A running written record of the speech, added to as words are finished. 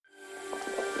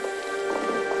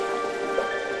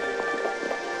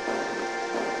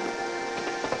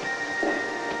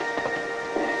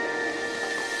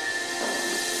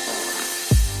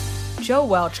Joe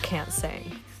Welch can't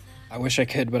sing. I wish I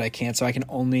could, but I can't, so I can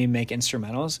only make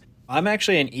instrumentals. I'm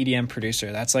actually an EDM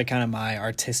producer. That's like kind of my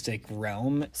artistic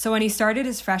realm. So when he started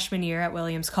his freshman year at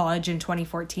Williams College in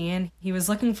 2014, he was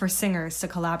looking for singers to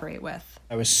collaborate with.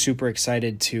 I was super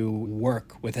excited to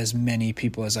work with as many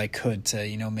people as I could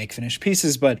to, make finished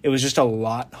pieces, but it was just a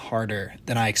lot harder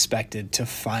than I expected to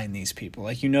find these people.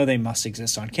 They must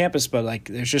exist on campus, but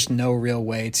there's just no real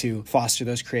way to foster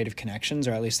those creative connections,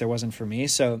 or at least there wasn't for me.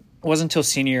 So it wasn't until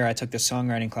senior year I took the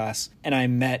songwriting class and I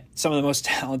met some of the most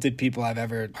talented people I've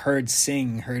ever heard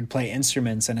sing, heard play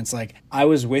instruments. And it's like, I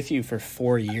was with you for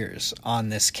 4 years on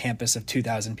this campus of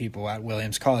 2,000 people at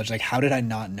Williams College. How did I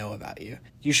not know about you?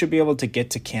 You should be able to get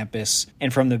to campus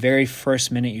and from the very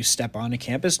first minute you step onto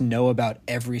campus, know about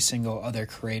every single other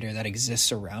creator that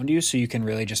exists around you so you can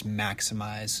really just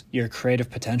maximize your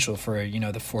creative potential for,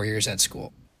 the 4 years at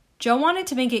school. Joe wanted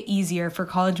to make it easier for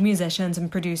college musicians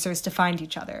and producers to find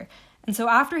each other. And so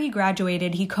after he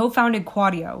graduated, he co-founded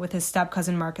Quaudio with his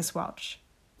step-cousin Marcus Welch.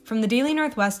 From the Daily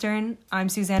Northwestern, I'm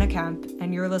Susanna Kemp,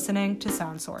 and you're listening to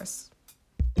Sound Source.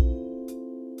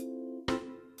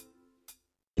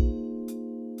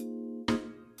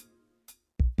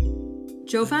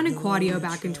 Joe founded Quaudio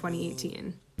back in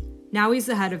 2018. Now he's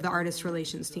the head of the artist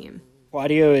relations team.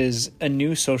 Quaudio is a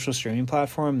new social streaming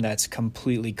platform that's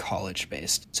completely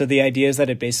college-based. So the idea is that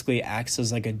it basically acts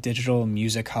as like a digital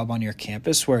music hub on your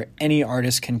campus where any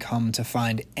artist can come to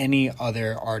find any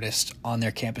other artist on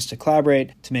their campus to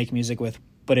collaborate, to make music with.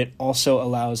 But it also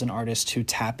allows an artist to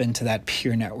tap into that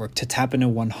peer network, to tap into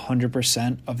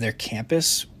 100% of their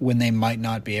campus when they might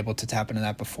not be able to tap into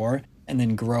that before, and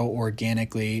then grow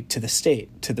organically to the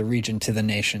state, to the region, to the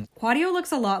nation. Quaudio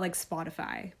looks a lot like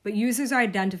Spotify, but users are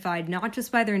identified not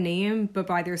just by their name, but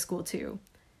by their school too.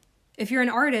 If you're an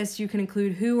artist, you can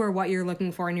include who or what you're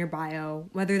looking for in your bio,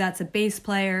 whether that's a bass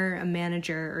player, a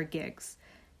manager, or gigs.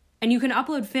 And you can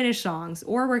upload finished songs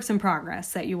or works in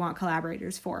progress that you want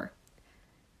collaborators for.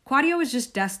 Quaudio was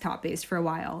just desktop-based for a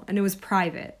while, and it was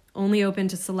private, only open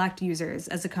to select users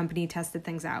as the company tested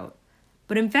things out.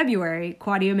 But in February,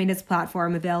 Quaudio made its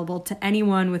platform available to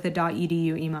anyone with a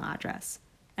 .edu email address.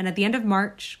 And at the end of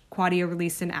March, Quaudio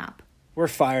released an app. We're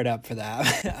fired up for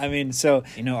that.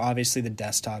 Obviously the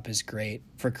desktop is great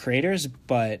for creators,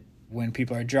 but when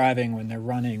people are driving, when they're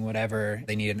running, whatever,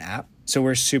 they need an app. So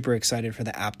we're super excited for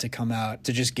the app to come out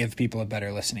to just give people a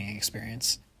better listening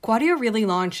experience. Quaudio really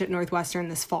launched at Northwestern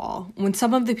this fall, when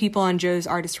some of the people on Joe's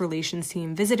artist relations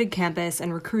team visited campus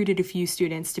and recruited a few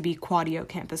students to be Quaudio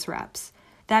campus reps.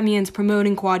 That means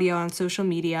promoting Quaudio on social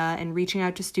media and reaching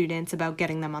out to students about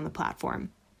getting them on the platform.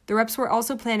 The reps were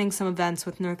also planning some events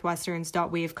with Northwestern's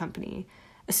 .wave company,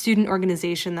 a student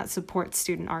organization that supports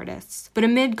student artists. But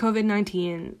amid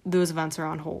COVID-19, those events are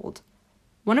on hold.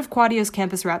 One of Quaudio's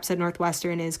campus reps at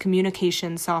Northwestern is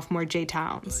communications sophomore Jay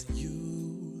Towns.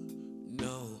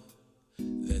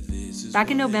 Back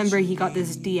in November, he got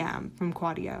this DM from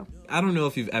Quaudio. I don't know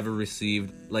if you've ever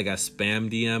received a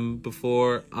spam DM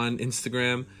before on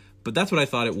Instagram, but that's what I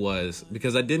thought it was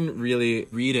because I didn't really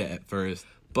read it at first.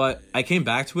 But I came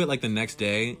back to it the next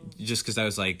day just because I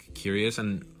was curious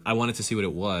and I wanted to see what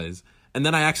it was. And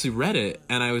then I actually read it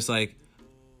and I was like,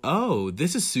 oh,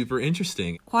 this is super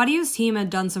interesting. Quaudio's team had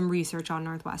done some research on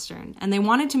Northwestern and they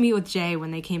wanted to meet with Jay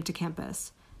when they came to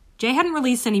campus. Jay hadn't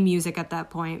released any music at that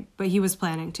point, but he was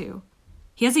planning to.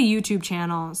 He has a YouTube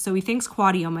channel, so he thinks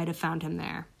Quaudio might have found him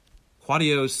there.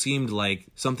 Quaudio seemed like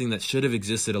something that should have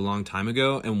existed a long time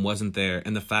ago and wasn't there.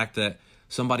 And the fact that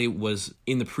somebody was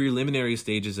in the preliminary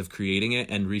stages of creating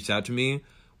it and reached out to me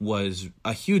was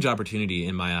a huge opportunity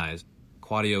in my eyes.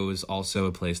 Quaudio was also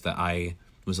a place that I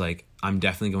was I'm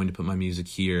definitely going to put my music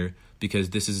here because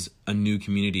this is a new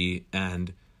community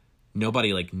and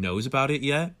nobody knows about it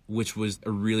yet, which was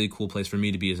a really cool place for me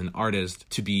to be as an artist,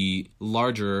 to be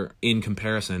larger in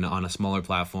comparison on a smaller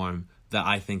platform that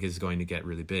I think is going to get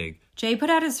really big. Jay put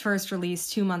out his first release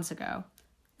 2 months ago,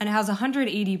 and it has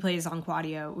 180 plays on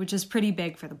Quaudio, which is pretty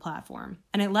big for the platform,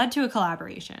 and it led to a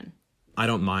collaboration. I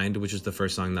Don't Mind, which is the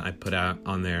first song that I put out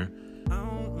on there,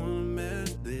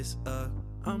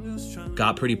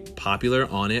 got pretty popular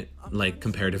on it,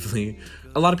 comparatively.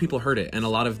 A lot of people heard it, and a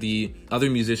lot of the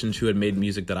other musicians who had made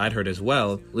music that I'd heard as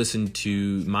well listened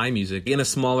to my music. In a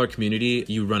smaller community,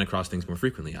 you run across things more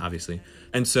frequently, obviously.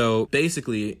 And so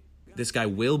basically, this guy,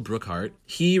 Will Brookhart,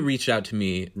 he reached out to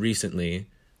me recently.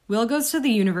 Will goes to the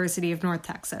University of North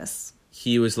Texas.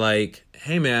 He was like,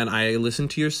 hey man, I listened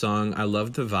to your song. I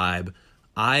loved the vibe.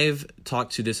 I've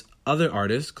talked to this other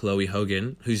artist, Chloe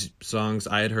Hogan, whose songs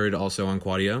I had heard also on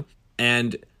Quaudio,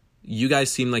 and you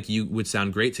guys seem like you would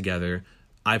sound great together.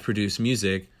 I produce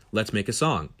music. Let's make a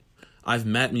song. I've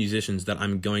met musicians that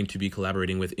I'm going to be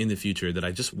collaborating with in the future that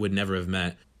I just would never have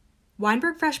met.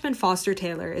 Weinberg freshman Foster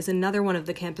Taylor is another one of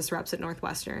the campus reps at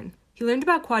Northwestern. He learned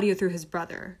about Quadio through his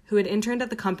brother, who had interned at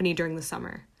the company during the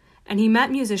summer. And he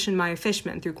met musician Meyer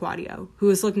Fishman through Quadio, who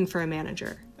was looking for a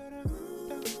manager.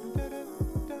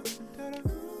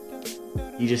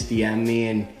 He just DM'd me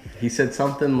and he said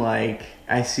something like,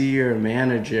 "I see you're a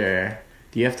manager.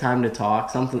 Do you have time to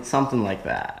talk?" Something like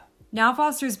that. Now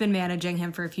Foster's been managing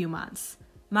him for a few months.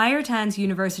 Meyer attends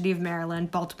University of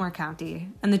Maryland, Baltimore County,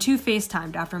 and the two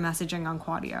FaceTimed after messaging on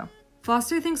Quadio.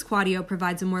 Foster thinks Quadio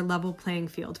provides a more level playing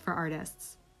field for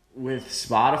artists. With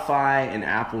Spotify and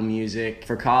Apple Music,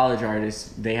 for college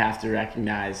artists, they have to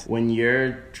recognize when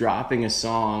you're dropping a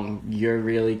song, you're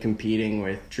really competing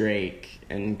with Drake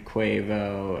and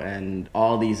Quavo and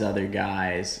all these other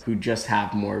guys who just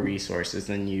have more resources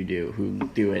than you do, who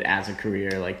do it as a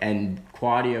career. And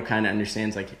Quadio kind of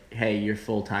understands, hey, you're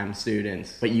full-time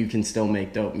students, but you can still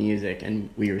make dope music, and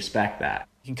we respect that.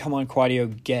 You can come on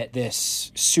Quadio, get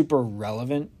this super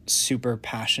relevant, super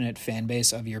passionate fan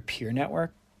base of your peer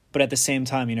network. But at the same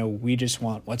time, we just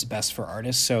want what's best for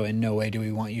artists. So in no way do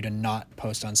we want you to not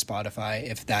post on Spotify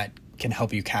if that can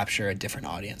help you capture a different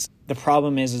audience. The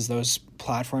problem is those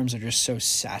platforms are just so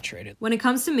saturated. When it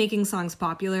comes to making songs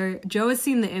popular, Joe has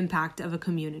seen the impact of a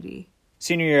community.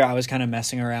 Senior year, I was kind of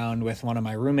messing around with one of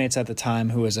my roommates at the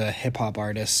time who was a hip-hop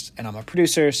artist, and I'm a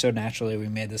producer, so naturally we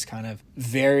made this kind of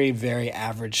very, very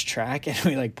average track, and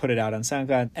we put it out on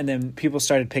SoundCloud. And then people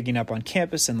started picking up on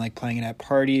campus and playing it at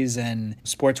parties and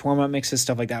sports warm-up mixes,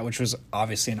 stuff like that, which was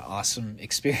obviously an awesome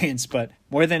experience. But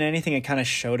more than anything, it kind of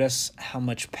showed us how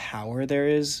much power there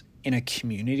is in a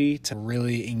community to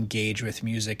really engage with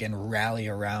music and rally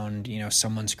around,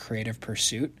 someone's creative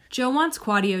pursuit. Joe wants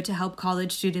Quadio to help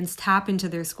college students tap into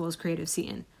their school's creative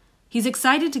scene. He's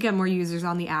excited to get more users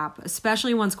on the app,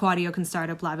 especially once Quadio can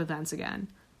start up live events again.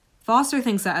 Foster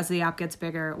thinks that as the app gets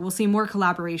bigger, we'll see more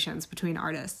collaborations between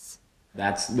artists.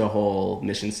 That's the whole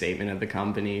mission statement of the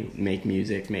company: make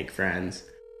music, make friends.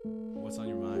 What's on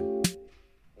your mind?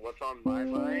 What's on my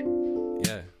mind?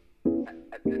 Yeah.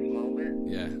 At this moment?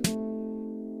 Yeah.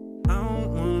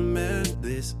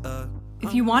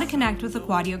 If you want to connect with the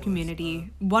Quadio community,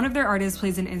 one of their artists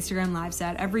plays an Instagram live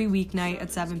set every weeknight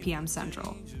at 7 p.m.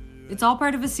 Central. It's all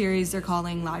part of a series they're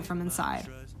calling Live From Inside.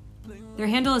 Their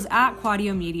handle is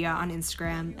 @Quadio Media on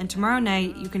Instagram, and tomorrow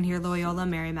night you can hear Loyola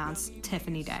Marymount's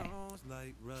Tiffany Day.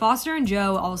 Foster and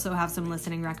Joe also have some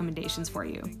listening recommendations for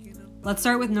you. Let's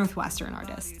start with Northwestern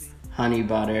artists. Honey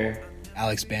Butter.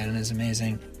 Alex Bannon is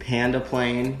amazing. Panda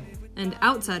Plane. And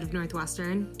outside of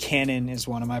Northwestern, Cannon is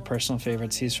one of my personal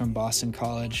favorites. He's from Boston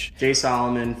College. Jay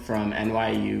Solomon from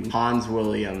NYU. Hans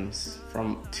Williams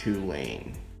from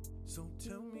Tulane.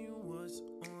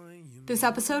 This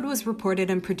episode was reported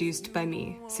and produced by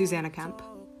me, Susanna Kemp.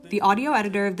 The audio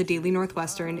editor of the Daily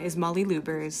Northwestern is Molly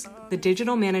Lubers. The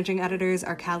digital managing editors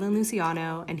are Callan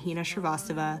Luciano and Hina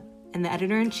Shrivastava, and the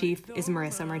editor-in-chief is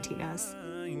Marissa Martinez.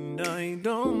 I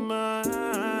don't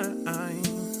mind.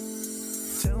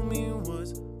 Tell me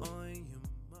what's